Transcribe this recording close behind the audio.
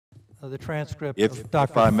the transcript If of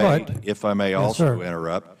Dr. if I may Yes, also sir.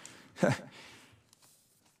 interrupt,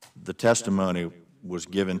 the testimony was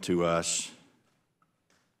given to us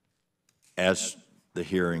as the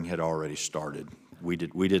hearing had already started. We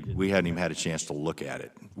hadn't even had a chance to look at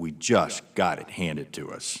it. We just got it handed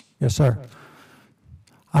to us Yes, sir.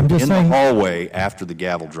 I'm just in saying. the hallway after the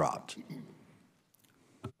gavel dropped.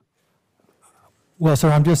 Well,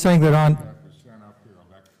 sir, I'm just saying that on. That was sent up here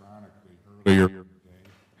electronically earlier today,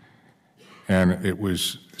 and it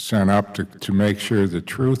was sent up to make sure the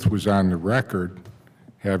truth was on the record,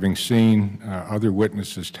 having seen other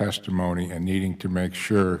witnesses' testimony and needing to make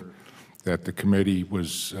sure that the committee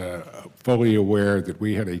was fully aware that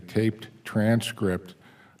we had a taped transcript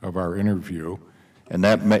of our interview. And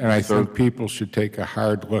I think people should take a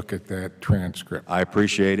hard look at that transcript. I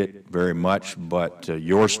appreciate it very much, but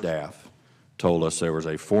your staff told us there was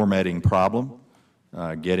a formatting problem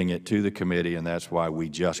getting it to the committee, and that's why we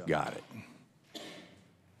just got it.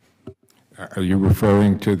 Are you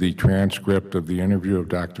referring to the transcript of the interview of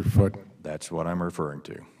Dr. Foote? That's what I'm referring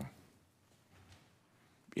to.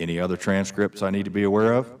 Any other transcripts I need to be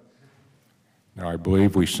aware of? No, I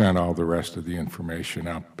believe we sent all the rest of the information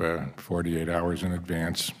up 48 hours in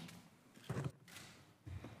advance.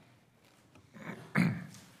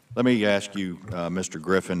 Let me ask you, Mr.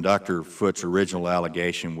 Griffin, Dr. Foote's original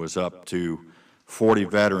allegation was up to 40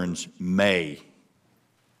 veterans may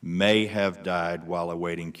have died while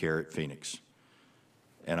awaiting care at Phoenix.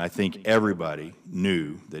 And I think everybody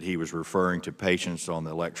knew that he was referring to patients on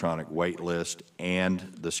the electronic wait list and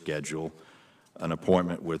the schedule, an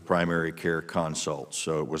appointment with primary care consults.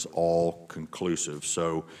 So it was all conclusive.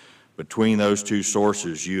 So between those two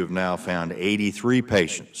sources, you have now found 83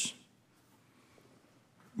 patients,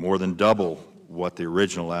 more than double what the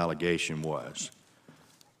original allegation was.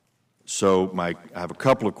 So I have a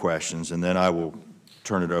couple of questions, and then I will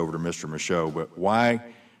turn it over to Mr. Michaud. But why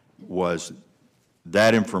was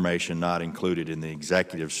that information not included in the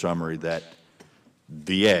executive summary that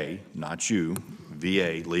VA, not you,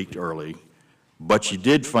 VA leaked early, but you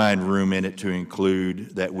did find room in it to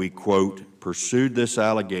include that we, quote, pursued this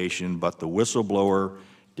allegation, but the whistleblower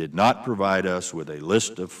did not provide us with a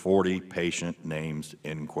list of 40 patient names,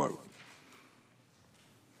 end quote?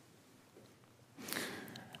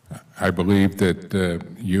 I believe that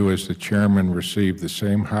you as the chairman received the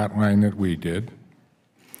same hotline that we did.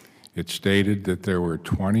 It stated that there were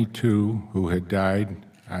 22 who had died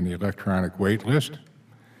on the electronic wait list,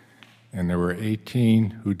 and there were 18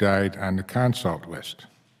 who died on the consult list.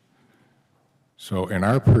 So in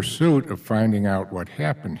our pursuit of finding out what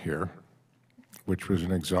happened here, which was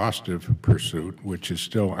an exhaustive pursuit, which is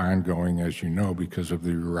still ongoing, as you know, because of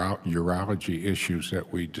the urology issues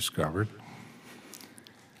that we discovered,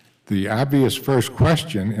 the obvious first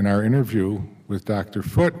question in our interview with Dr.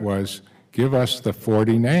 Foote was, give us the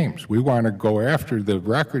 40 names. We want to go after the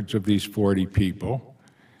records of these 40 people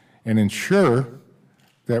and ensure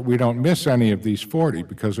that we don't miss any of these 40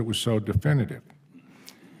 because it was so definitive.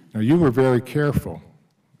 Now, you were very careful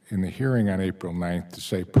in the hearing on April 9th to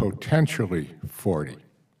say potentially 40.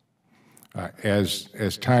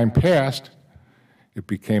 As time passed, it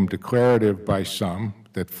became declarative by some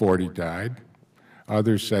that 40 died.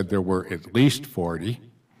 Others said there were at least 40.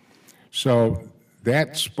 So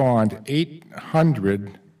that spawned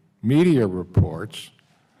 800 media reports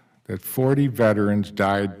that 40 veterans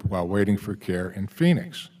died while waiting for care in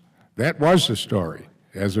Phoenix. That was the story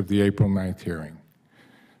as of the April 9th hearing.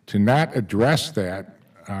 To not address that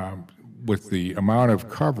with the amount of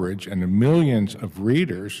coverage and the millions of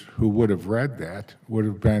readers who would have read that would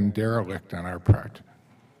have been derelict on our part.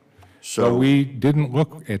 So we didn't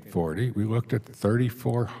look at 40, we looked at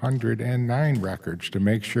 3,409 records to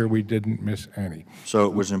make sure we didn't miss any. So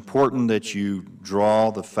it was important that you draw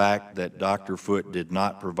the fact that Dr. Foote did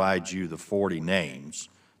not provide you the 40 names.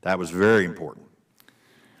 That was very important.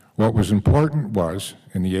 What was important was,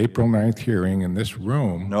 in the April 9th hearing in this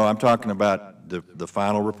room— No, I'm talking about the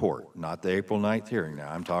final report, not the April 9th hearing now.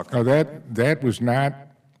 I'm talking— No, that was not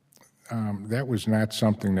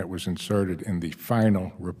something that was inserted in the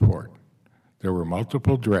final report. There were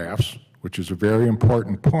multiple drafts, which is a very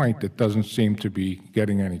important point that doesn't seem to be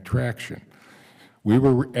getting any traction. We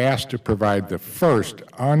were asked to provide the first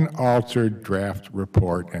unaltered draft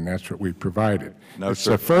report, and that's what we provided. No, it's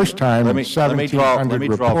sir. the first time in 1,700 reports we've been asked for one.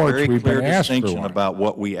 Let me draw a very clear distinction about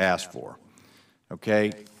what we asked for.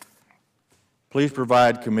 Okay? Please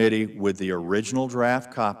provide committee with the original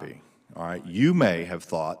draft copy. All right, you may have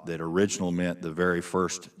thought that original meant the very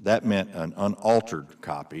first, that meant an unaltered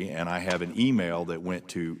copy, and I have an email that went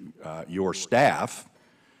to your staff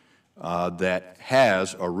that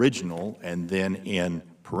has original and then in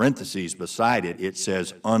parentheses beside it, it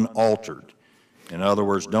says unaltered. In other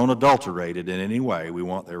words, don't adulterate it in any way. We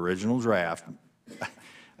want the original draft.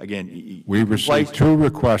 Again, We received two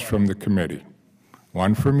requests from the committee,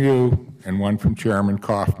 one from you and one from Chairman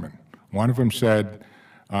Kaufman. One of them said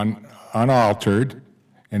unaltered,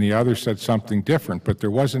 and the other said something different, but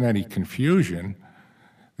there wasn't any confusion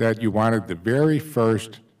that you wanted the very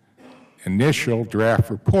first initial draft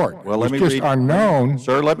report. Well, it let was me just read, unknown.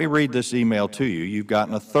 Sir, let me read this email to you. You've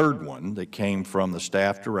gotten a third one that came from the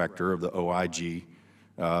staff director of the OIG,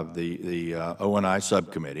 the O&I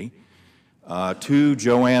subcommittee, to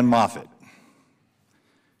Joanne Moffett.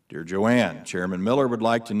 Dear Joanne, Chairman Miller would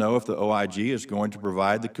like to know if the OIG is going to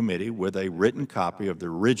provide the committee with a written copy of the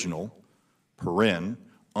original,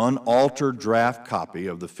 unaltered draft copy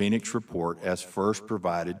of the Phoenix report as first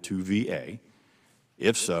provided to VA.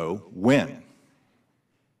 If so, when?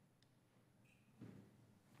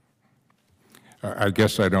 I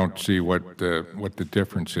guess I don't see what the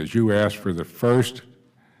difference is. You asked for the first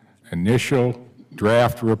initial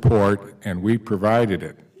draft report, and we provided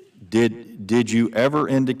it. Did you ever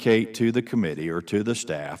indicate to the committee or to the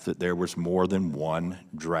staff that there was more than one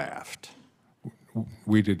draft?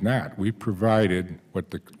 We did not. We provided what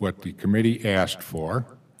the committee asked for,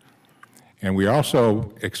 and we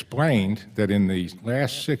also explained that in the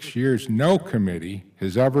last 6 years, no committee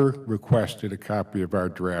has ever requested a copy of our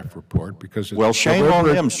draft report because it's Well, shame on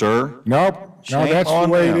them, sir. Nope. No, Shame that's the on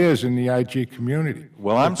way it them. is in the IG community.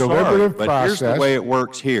 Well, I'm The sorry, deliberative but here's the process- way it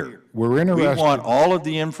works here. We're interested- We want all of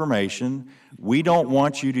the information. We don't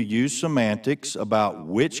want you to use semantics about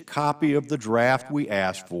which copy of the draft we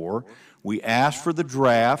asked for. We asked for the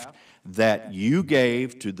draft that you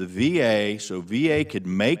gave to the VA so VA could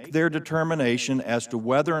make their determination as to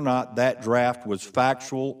whether or not that draft was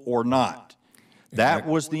factual or not. That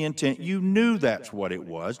was the intent. You knew that's what it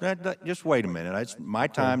was. Now, just wait a minute. It's my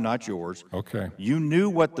time, not yours. Okay. You knew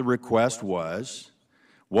what the request was.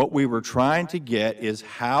 What we were trying to get is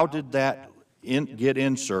how did that get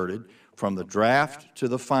inserted from the draft to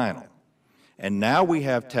the final. And now we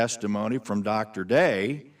have testimony from Dr.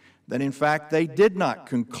 Day that in fact they did not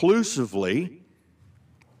conclusively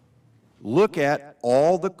look at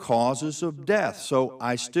all the causes of death. So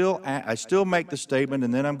I still make the statement,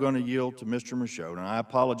 and then I'm going to yield to Mr. Michaud, and I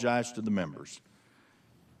apologize to the members.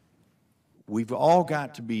 We've all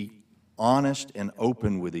got to be honest and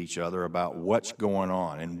open with each other about what's going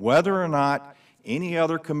on. And whether or not any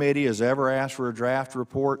other committee has ever asked for a draft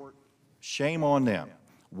report, shame on them.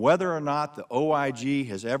 Whether or not the OIG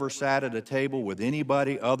has ever sat at a table with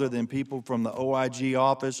anybody other than people from the OIG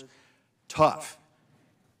office, tough.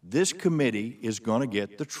 This committee is going to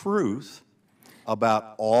get the truth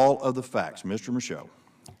about all of the facts. Mr. Michaud.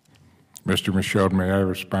 Mr. Michaud, may I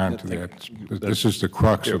respond to that? This is the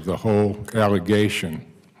crux of the whole allegation.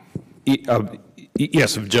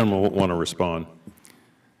 Yes, if the gentleman will want to respond.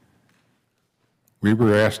 We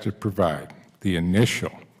were asked to provide the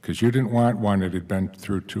initial, because you didn't want one that had been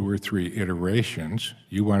through 2 or 3 iterations.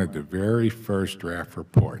 You wanted the very first draft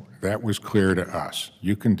report. That was clear to us.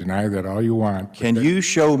 You can deny that all you want. Can you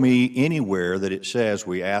show me anywhere that it says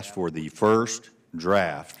we asked for the first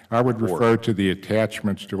draft I would report? refer to the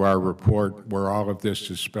attachments to our report where all of this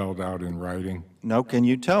is spelled out in writing. No, can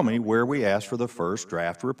you tell me where we asked for the first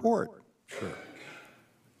draft report? Sure.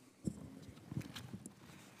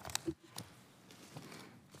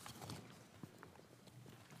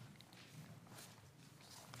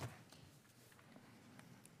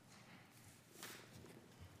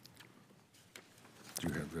 Do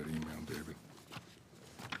you have that email, David?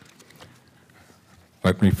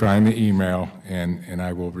 Let me find the email, and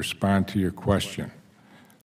I will respond to your question.